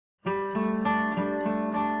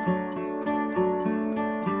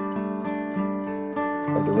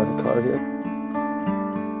hard to rent a car here.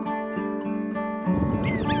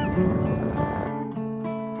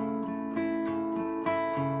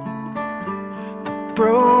 The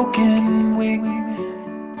broken wing,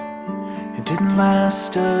 it didn't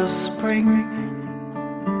last a spring.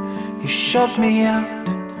 You shoved me out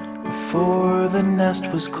before the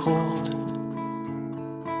nest was cold.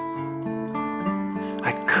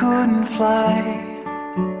 I couldn't fly,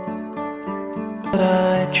 but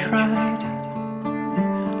I tried.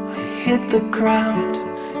 I hit the ground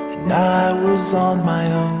and I was on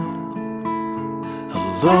my own,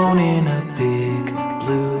 alone in a big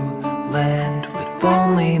blue land with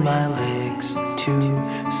only my legs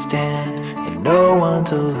to stand and no one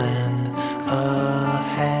to lend a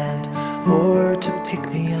hand or to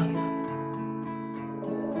pick me up.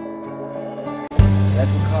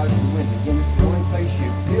 That's what causes the wind. Again, it's the only place you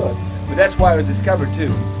feel it. But that's why it was discovered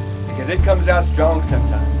too, because it comes out strong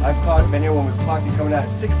sometimes. I've caught many when we've clocked it coming out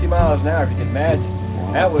at 60 miles an hour, if you can imagine.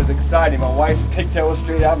 That was exciting. My wife's pigtail was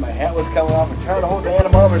straight out, my hat was coming off, and trying to hold the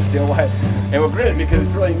anemometer still. And we're grinning because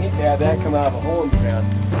it's really neat to have that come out of a hole in the ground.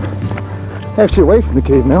 Actually away from the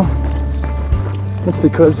cave now. That's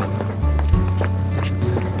because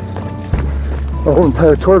the whole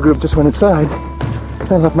entire tour group just went inside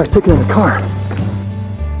and I left my ticket in the car.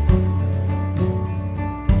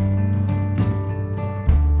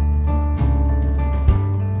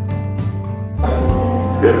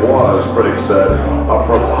 It was, critics said, a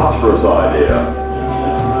preposterous idea.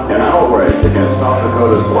 An outrage against South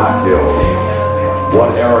Dakota's Black Hills.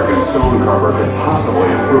 What arrogant stone carver could possibly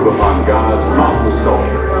improve upon God's mountain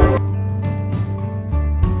sculpture?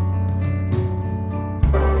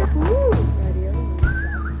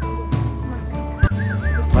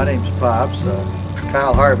 My name's Pops.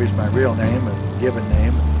 Kyle Harvey's my real name, a given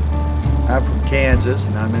name. I'm from Kansas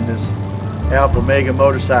and I'm in this Alpha Omega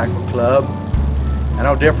Motorcycle Club. I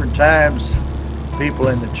know different times people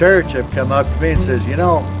in the church have come up to me and says, you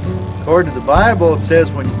know, according to the Bible it says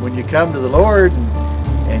when you come to the Lord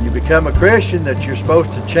and you become a Christian that you're supposed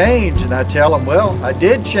to change. And I tell them, well, I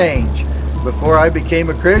did change. Before I became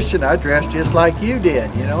a Christian I dressed just like you did,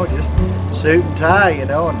 you know, just suit and tie, you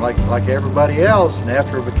know, and like everybody else. And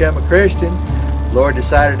after I became a Christian, the Lord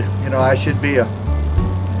decided, you know, I should be in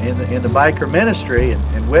the biker ministry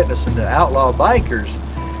and witnessing the outlaw bikers.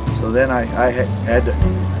 So then I had to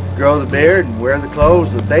grow the beard and wear the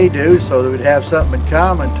clothes that they do so that we'd have something in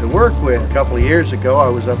common to work with. A couple of years ago I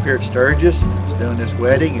was up here at Sturgis and I was doing this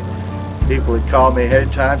wedding, and people had called me ahead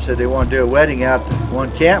of time, said they want to do a wedding out at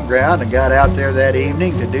one campground, and got out there that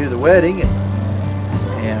evening to do the wedding.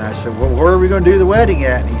 And I said, well, where are we going to do the wedding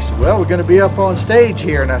at? And he said, well, we're going to be up on stage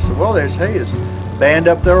here. And I said, well, there's a band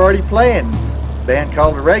up there already playing, a band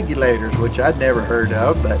called the Regulators, which I'd never heard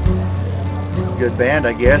of, but good band,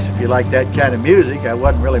 I guess, if you like that kind of music. I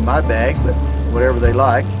wasn't really my bag, but whatever they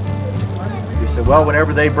like. He said, well,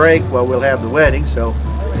 whenever they break, well, we'll have the wedding. So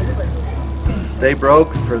they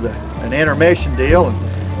broke for an intermission deal,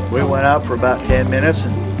 and we went up for about 10 minutes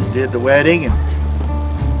and did the wedding.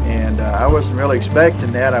 And I wasn't really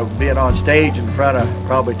expecting that. I was being on stage in front of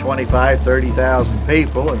probably 25,000, 30,000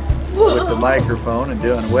 people and with the microphone and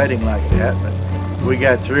doing a wedding like that. But we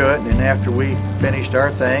got through it, and then after we finished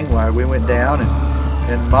our thing, why, we went down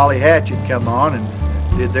and Molly Hatchet come on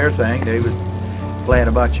and did their thing. They was playing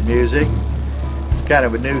a bunch of music. It's kind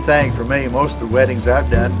of a new thing for me. Most of the weddings I've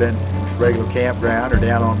done been regular campground or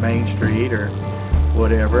down on Main Street or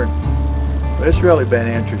whatever. But it's really been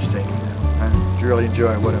interesting. I really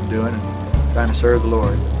enjoy what I'm doing and trying to serve the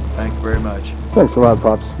Lord. Thank you very much. Thanks a lot,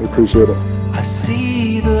 Pops. We appreciate it. I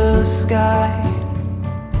see the sky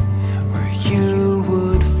where you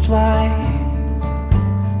would fly,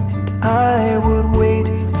 and I would wait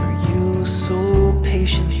for you so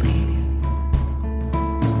patiently.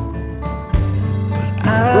 But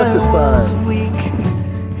I was weak,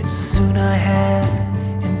 and soon I had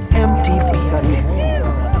an empty beak.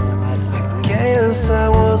 I guess I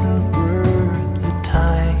wasn't worth the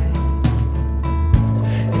time,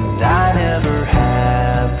 and I never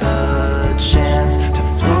had the chance to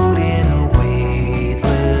float in a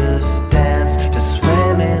weightless dance, to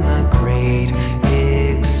swim in the great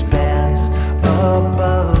expanse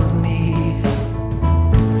above me.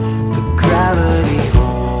 The gravity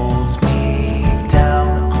holds me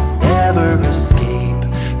down, I'll never escape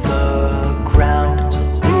the ground, to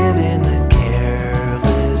live in the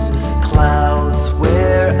careless clouds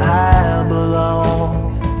where I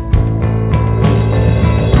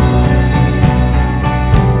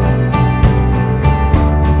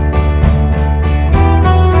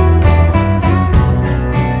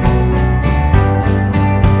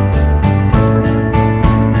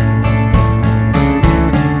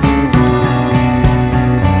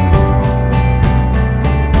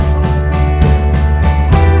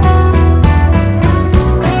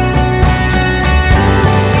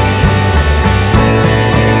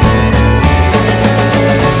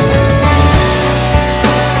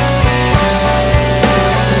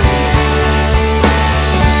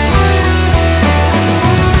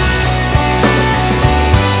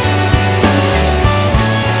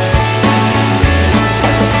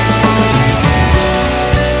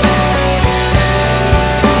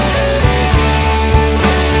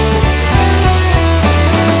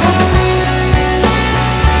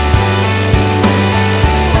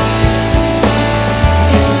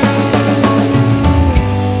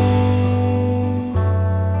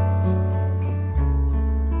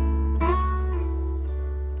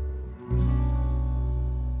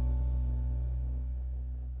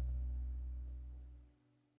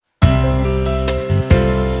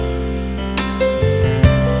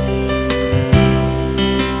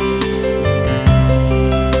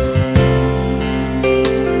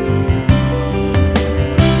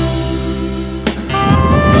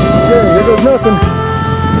was nothing.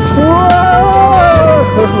 Whoa!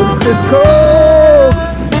 It's cold!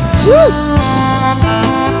 Woo!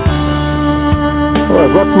 Oh,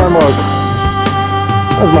 I've left my mark.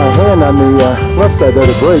 That's my hand on the left side there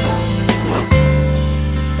to break.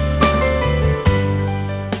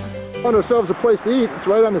 Found ourselves a place to eat. It's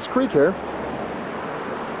right on this creek here.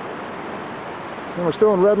 And we're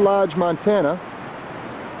still in Red Lodge, Montana.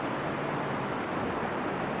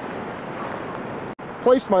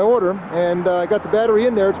 Placed my order and I got the battery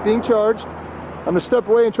in there. It's being charged. I'm going to step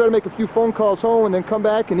away and try to make a few phone calls home and then come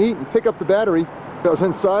back and eat and pick up the battery. I was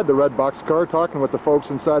inside the red box car talking with the folks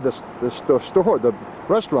inside the store, the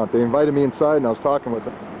restaurant. They invited me inside and I was talking with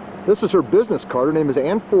them. This is her business card. Her name is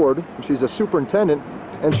Ann Ford. She's a superintendent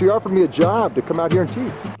and she offered me a job to come out here and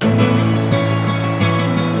teach.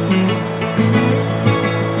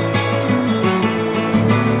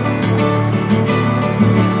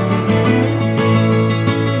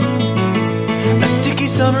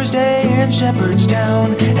 Summer's day in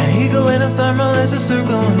Shepherdstown, and Eagle in a thermal is a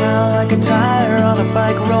circling round like a tire on a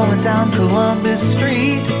bike rolling down Columbus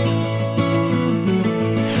Street.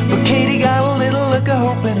 But Katie got a little look of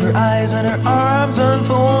hope in her eyes, and her arms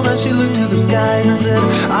unfold, and she looked to the skies and said,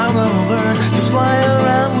 I'm gonna learn to fly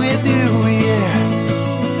around with you, yeah.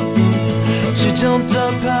 She jumped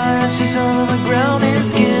up high and she fell to the ground and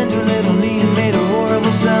skinned her little knee and made a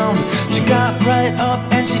horrible sound. She got right up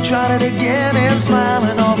and she tried it again and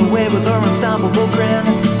smiling all the way with her unstoppable grin.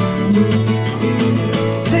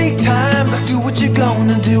 Take time, do what you're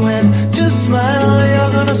gonna do and just smile,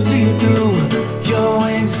 you're gonna see it through. Your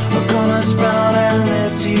wings are gonna sprout and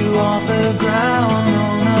lift you off the ground.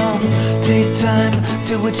 Oh no, take time,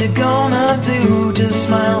 do what you're gonna do, just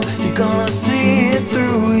smile, you're gonna see it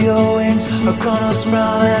through. Your wings are gonna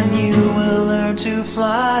sprout and you will learn to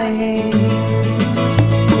fly.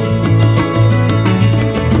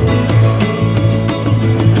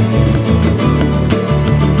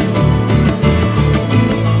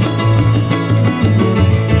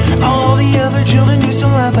 Children used to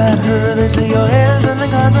laugh at her. They say your head is in the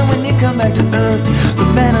clouds, and when you come back to earth, the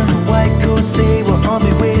men in the white coats, they will all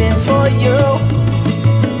be waiting for you.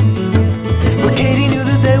 But Katie knew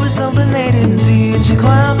that there was something they didn't see, and she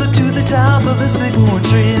climbed up to the top of the sycamore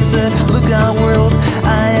tree and said, look out world,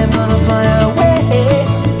 I am gonna fly away.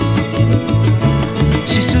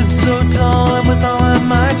 She stood so tall and with all her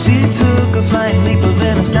might she took a flying leap of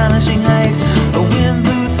an astonishing height. A wind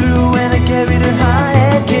blew through and it carried her high,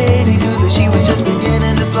 and Katie knew that she was just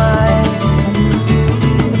beginning to fly.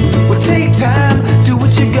 Well, take time, do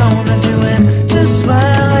what you're gonna do and just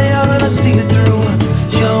smile, you're gonna see it through.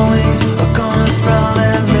 Your wings are gonna sprout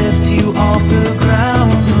and lift you off the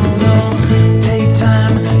ground. Oh no, take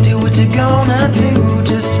time, do what you're gonna do,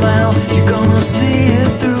 just smile, you're gonna see it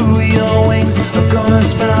through. Your wings are gonna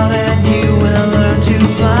sprout and you will learn to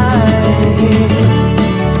fly.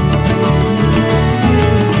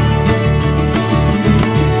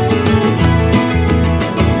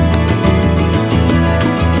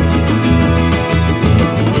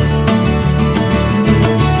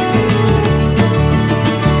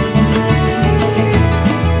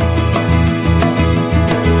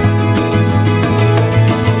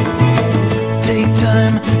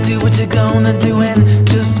 Do what you're gonna do and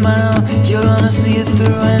just smile, you're gonna see it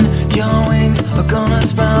through, and your wings are gonna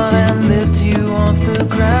sprout and lift you off the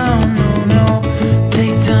ground. Oh no,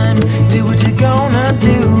 take time, do what you're gonna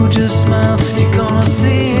do, just smile, you're gonna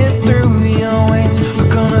see it through. Your wings are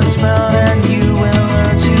gonna sprout and you will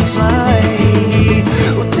learn to fly.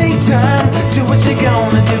 Well, take time, do what you're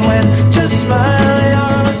gonna do and just smile, you're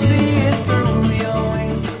gonna see it through. Your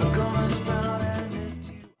wings are gonna sprout and lift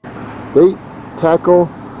you. Bait, tackle,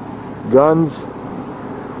 guns,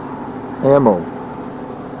 ammo. I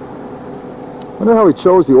wonder how he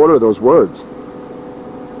chose the order of those words.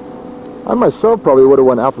 I myself probably would have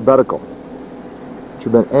went alphabetical. It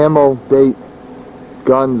should have been ammo, bait,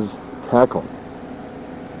 guns, tackle.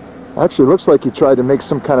 Actually, it looks like he tried to make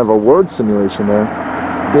some kind of a word simulation there.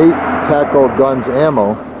 Bait, tackle, guns,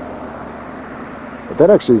 ammo. But that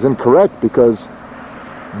actually is incorrect because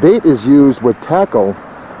bait is used with tackle,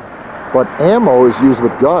 but ammo is used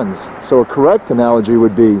with guns. So a correct analogy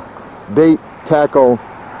would be bait, tackle,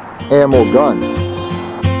 ammo, guns.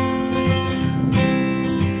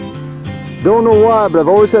 Don't know why, but I've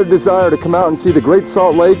always had a desire to come out and see the Great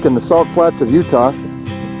Salt Lake and the Salt Flats of Utah.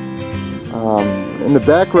 In the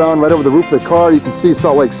background, right over the roof of the car, you can see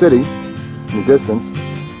Salt Lake City in the distance.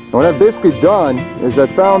 And what I've basically done is I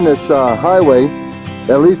found this highway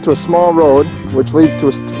that leads to a small road, which leads to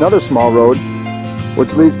another small road,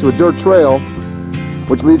 which leads to a dirt trail,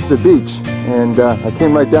 which leads to the beach. And I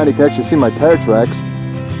came right down, you can actually see my tire tracks.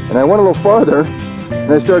 And I went a little farther,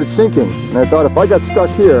 and I started sinking. And I thought, if I got stuck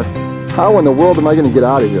here, how in the world am I going to get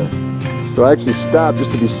out of here? So I actually stopped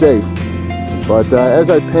just to be safe. But as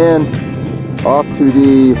I panned off to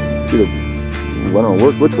the, I don't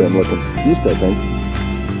know which way I'm looking, east I think.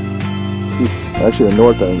 East, actually the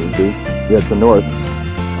north I think it would be. Yeah, it's the north. You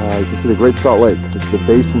can see the Great Salt Lake. It's the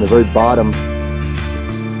basin, the very bottom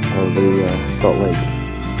of the Salt Lake.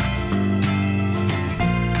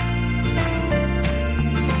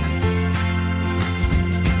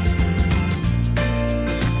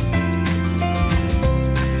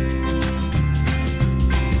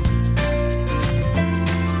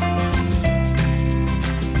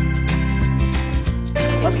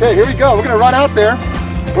 Okay, here we go. We're going to run out there.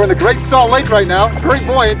 We're in the Great Salt Lake right now. Very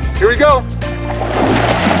buoyant. Here we go.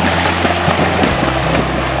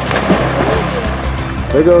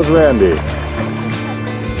 There goes Randy.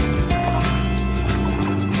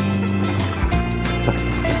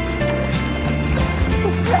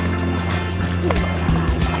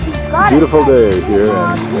 Beautiful day here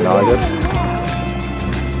in August.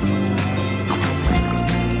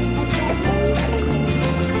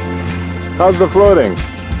 How's the floating?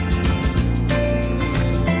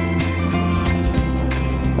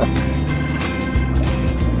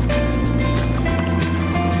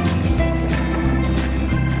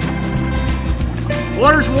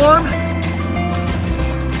 Water's warm.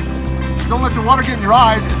 Don't let the water get in your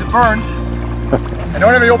eyes because it burns. I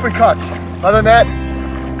don't have any open cuts. Other than that,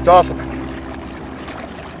 it's awesome.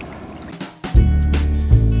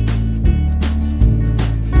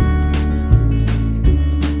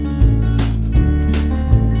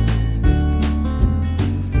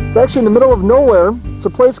 It's actually in the middle of nowhere. It's a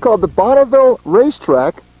place called the Bonneville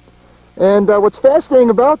Racetrack. And what's fascinating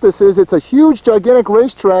about this is it's a huge, gigantic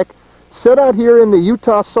racetrack set out here in the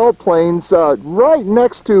Utah Salt Plains, right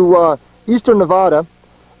next to eastern Nevada.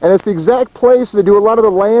 And it's the exact place they do a lot of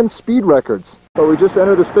the land speed records. So we just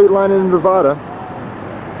entered the state line in Nevada.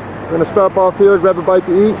 We're going to stop off here, grab a bite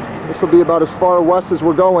to eat. This will be about as far west as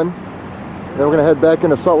we're going. And then we're going to head back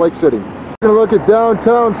into Salt Lake City. We're going to look at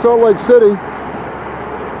downtown Salt Lake City.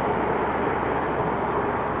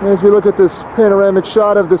 As we look at this panoramic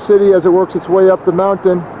shot of the city as it works its way up the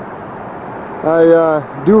mountain,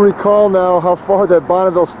 I do recall now how far that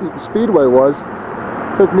Bonneville Speedway was.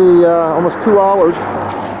 It took me almost 2 hours.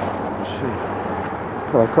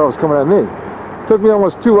 Oh, that car was coming at me. It took me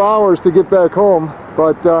almost 2 hours to get back home,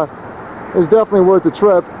 but it was definitely worth the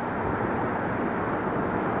trip.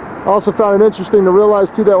 I also found it interesting to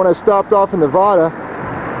realize too that when I stopped off in Nevada,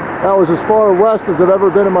 that was as far west as I've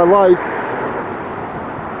ever been in my life.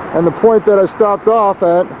 And the point that I stopped off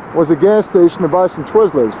at was a gas station to buy some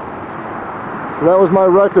Twizzlers. So that was my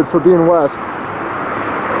record for being west.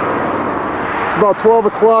 It's about 12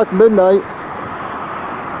 o'clock, midnight.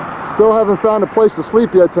 Still haven't found a place to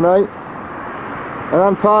sleep yet tonight. And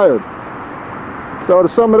I'm tired. So to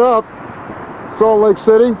sum it up, Salt Lake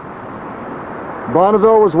City,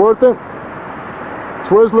 Bonneville was worth it.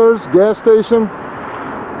 Twizzlers, gas station,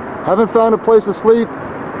 haven't found a place to sleep,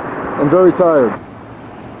 and very tired.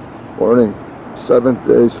 Morning, 7th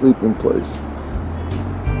day sleeping place.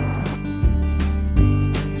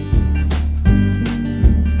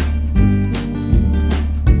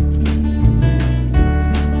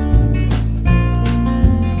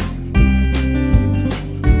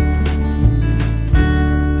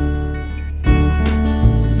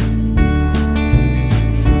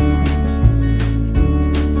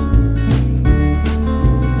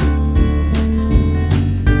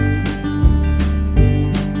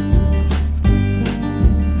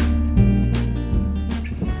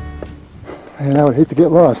 And I would hate to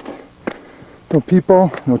get lost. No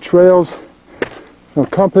people, no trails, no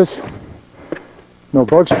compass, no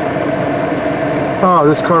bugs. Oh,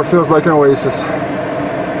 this car feels like an oasis.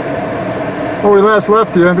 When we last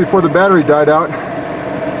left here, before the battery died out,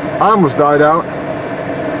 I almost died out.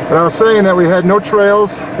 But I was saying that we had no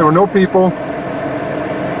trails, there were no people,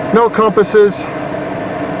 no compasses.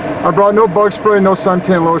 I brought no bug spray, no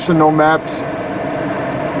suntan lotion, no maps,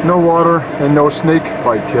 no water, and no snake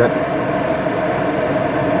bite kit.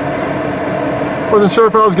 Wasn't sure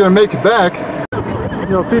if I was going to make it back. You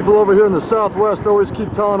know, people over here in the Southwest always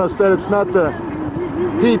keep telling us that it's not the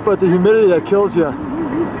heat but the humidity that kills you.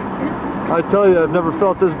 I tell you, I've never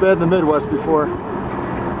felt this bad in the Midwest before.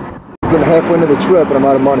 I'm getting halfway into the trip and I'm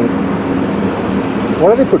out of money.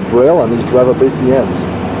 Why do they put Braille on these drive-up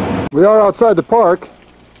ATMs? We are outside the park,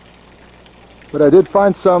 but I did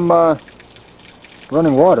find some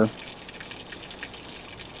running water.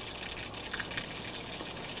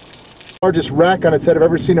 Largest rack on its head I've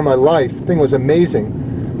ever seen in my life. The thing was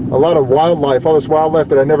amazing. a lot of wildlife, all this wildlife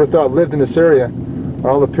that I never thought lived in this area, are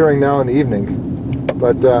all appearing now in the evening.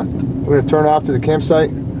 But we're going to turn off to the campsite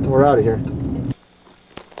and we're out of here.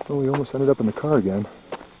 Well, we almost ended up in the car again.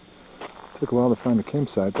 Took a while to find the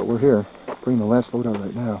campsite, but we're here. Bringing the last load out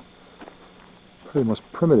right now. Probably the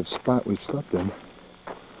most primitive spot we've slept in.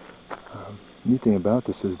 Neat thing about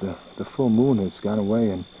this is the full moon has gone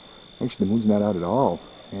away, and actually the moon's not out at all.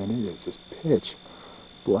 And it is just pitch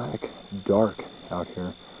black, dark out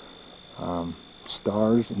here.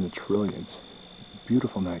 Stars in the trillions.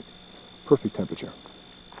 Beautiful night. Perfect temperature.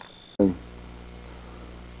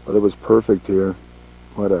 Well, it was perfect here.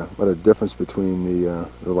 What a difference between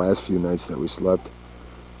the last few nights that we slept.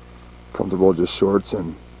 Comfortable, just shorts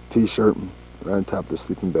and t-shirt and right on top of the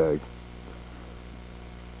sleeping bag.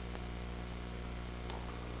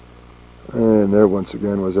 And there once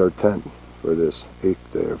again was our tent for this 8th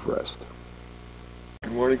day of rest.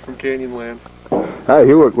 Good morning from Canyonland. Hi,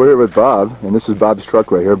 we're here with Bob, and this is Bob's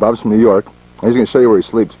truck right here. Bob's from New York, and he's going to show you where he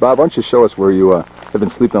sleeps. Bob, why don't you show us where you have been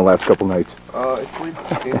sleeping the last couple nights? I sleep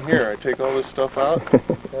in here. I take all this stuff out, I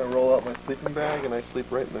roll out my sleeping bag, and I sleep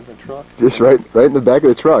right in the truck. Just right in the back of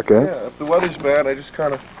the truck, huh? Yeah, if the weather's bad, I just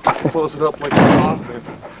kind of close it up like a coffin.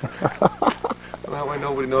 That way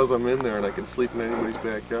nobody knows I'm in there, and I can sleep in anybody's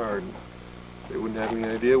backyard. They wouldn't have any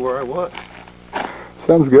idea where I was.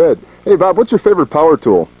 Sounds good. Hey Bob, what's your favorite power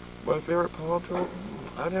tool? My favorite power tool?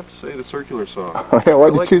 I'd have to say the circular saw.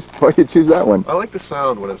 Why'd you choose that one? I like the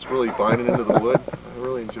sound when it's really binding into the wood. I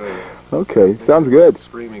really enjoy it. Okay, sounds good.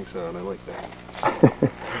 Screaming sound, I like that.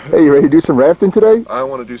 Hey, you ready to do some rafting today? I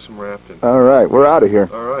want to do some rafting. All right, we're out of here.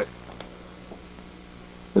 All right.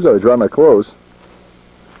 Here's how I dry my clothes.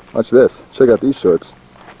 Watch this. Check out these shorts.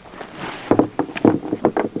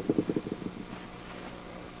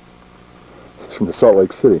 It's from the Salt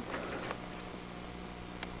Lake City.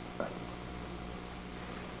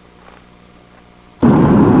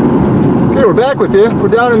 Okay, we're back with you. We're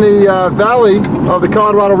down in the valley of the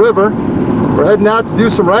Colorado River. We're heading out to do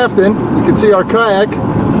some rafting. You can see our kayak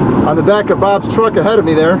on the back of Bob's truck ahead of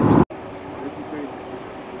me there.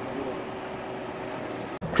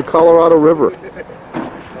 The Colorado River.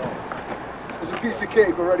 There's a piece of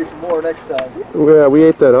cake. We're ready for more next time. Yeah, we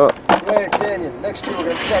ate that up. Grand Canyon. Next year we're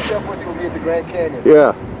going to catch up with you. We'll be at the Grand Canyon.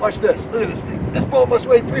 Yeah. Watch this. Look at this thing. This boat must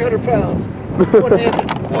weigh 300 pounds. One-handed.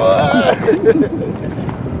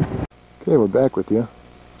 Okay, we're back with you.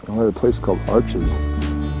 We're at a place called Arches.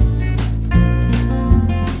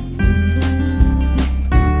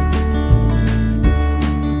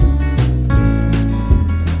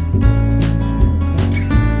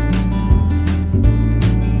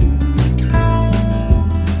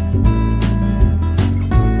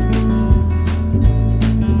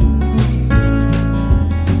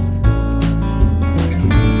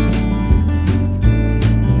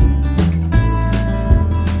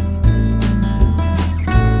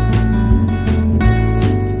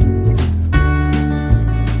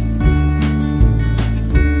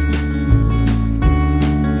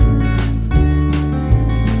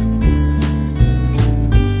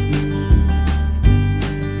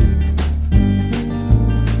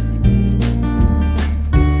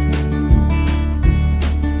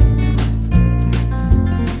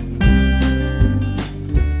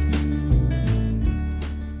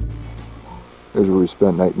 Here's where we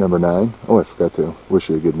spent night number 9. Oh, I forgot to wish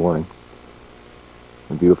you a good morning.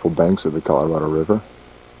 The beautiful banks of the Colorado River.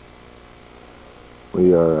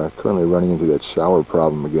 We are currently running into that shower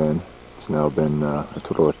problem again. It's now been a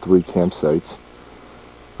total of 3 campsites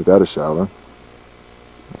without a shower.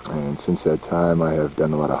 And since that time I have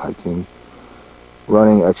done a lot of hiking,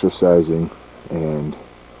 running, exercising, and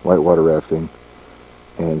whitewater rafting,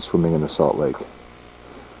 and swimming in the Salt Lake.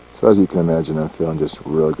 So as you can imagine, I'm feeling just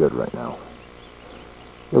really good right now.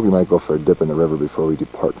 Maybe we might go for a dip in the river before we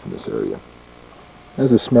depart from this area.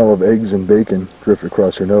 As the smell of eggs and bacon drift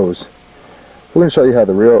across your nose, we're going to show you how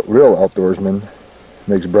the real outdoorsman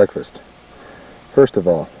makes breakfast. First of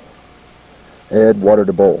all, add water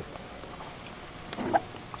to bowl.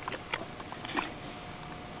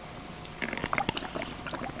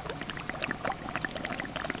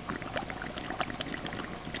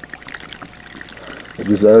 The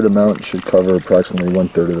desired amount should cover approximately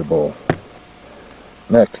 1/3 of the bowl.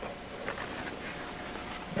 Next,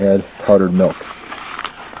 add powdered milk.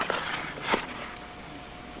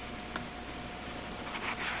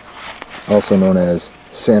 Also known as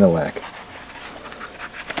Sanilac.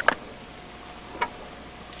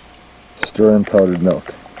 Stir in powdered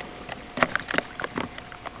milk.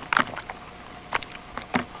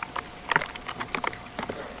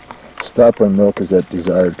 Stop when milk is at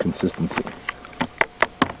desired consistency.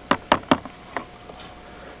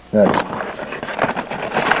 Next,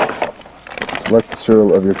 select the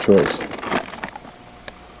cereal of your choice.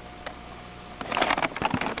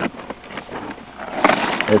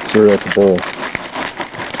 Add cereal to bowl.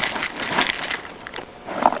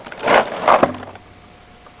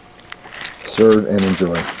 Serve and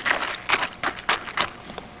enjoy.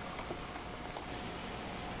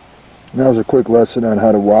 Now's a quick lesson on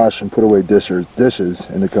how to wash and put away dishes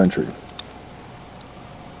in the country.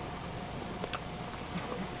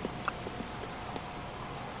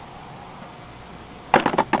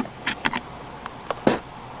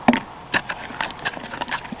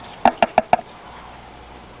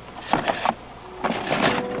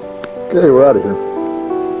 Okay, we're out of here.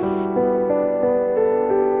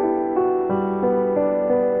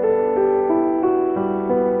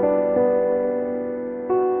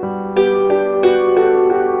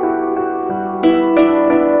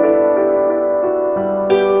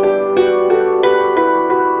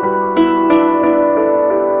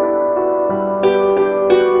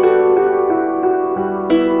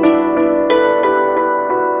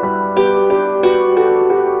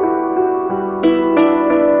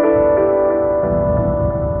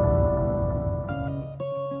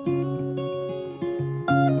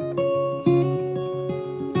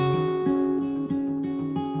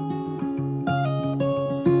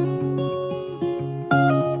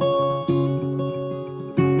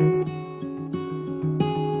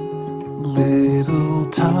 Little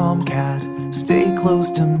tomcat, stay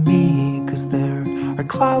close to me, 'cause there are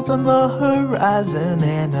clouds on the horizon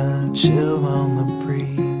and a chill on the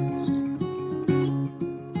breeze.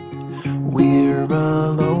 We're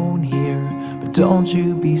alone here, but don't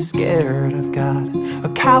you be scared. I've got a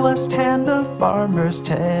calloused hand, a farmer's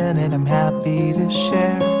tan, and I'm happy to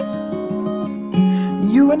share.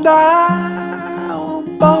 You and I will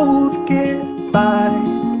both get by,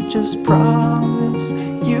 just promise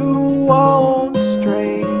you won't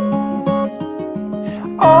stray.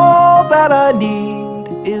 All that I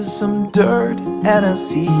need is some dirt and a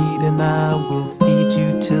seed, and I will feed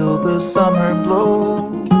you till the summer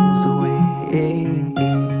blows away.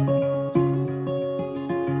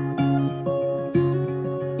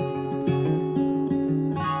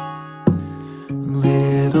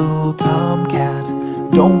 Little tomcat,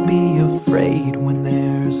 don't be afraid when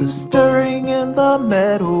there's a stirring in the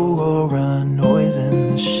meadow or a noise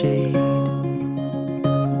in the shade.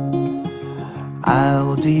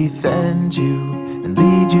 I'll defend you and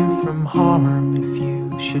lead you from harm. If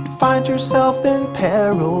you should find yourself in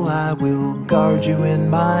peril, I will guard you in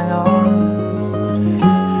my arms.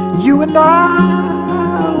 You and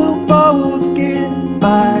I will both get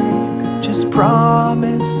by, just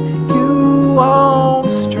promise you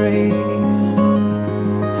won't stray.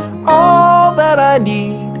 All that I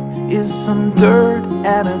need is some dirt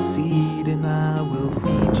and a seed, and I will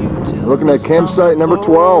feed you till Looking at campsite number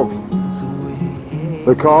 12.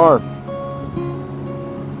 The car.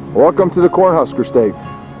 Welcome to the Cornhusker State.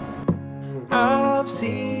 I've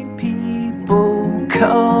seen people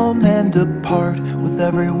come and depart. With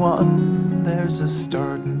everyone there's a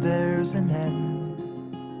start and there's an end.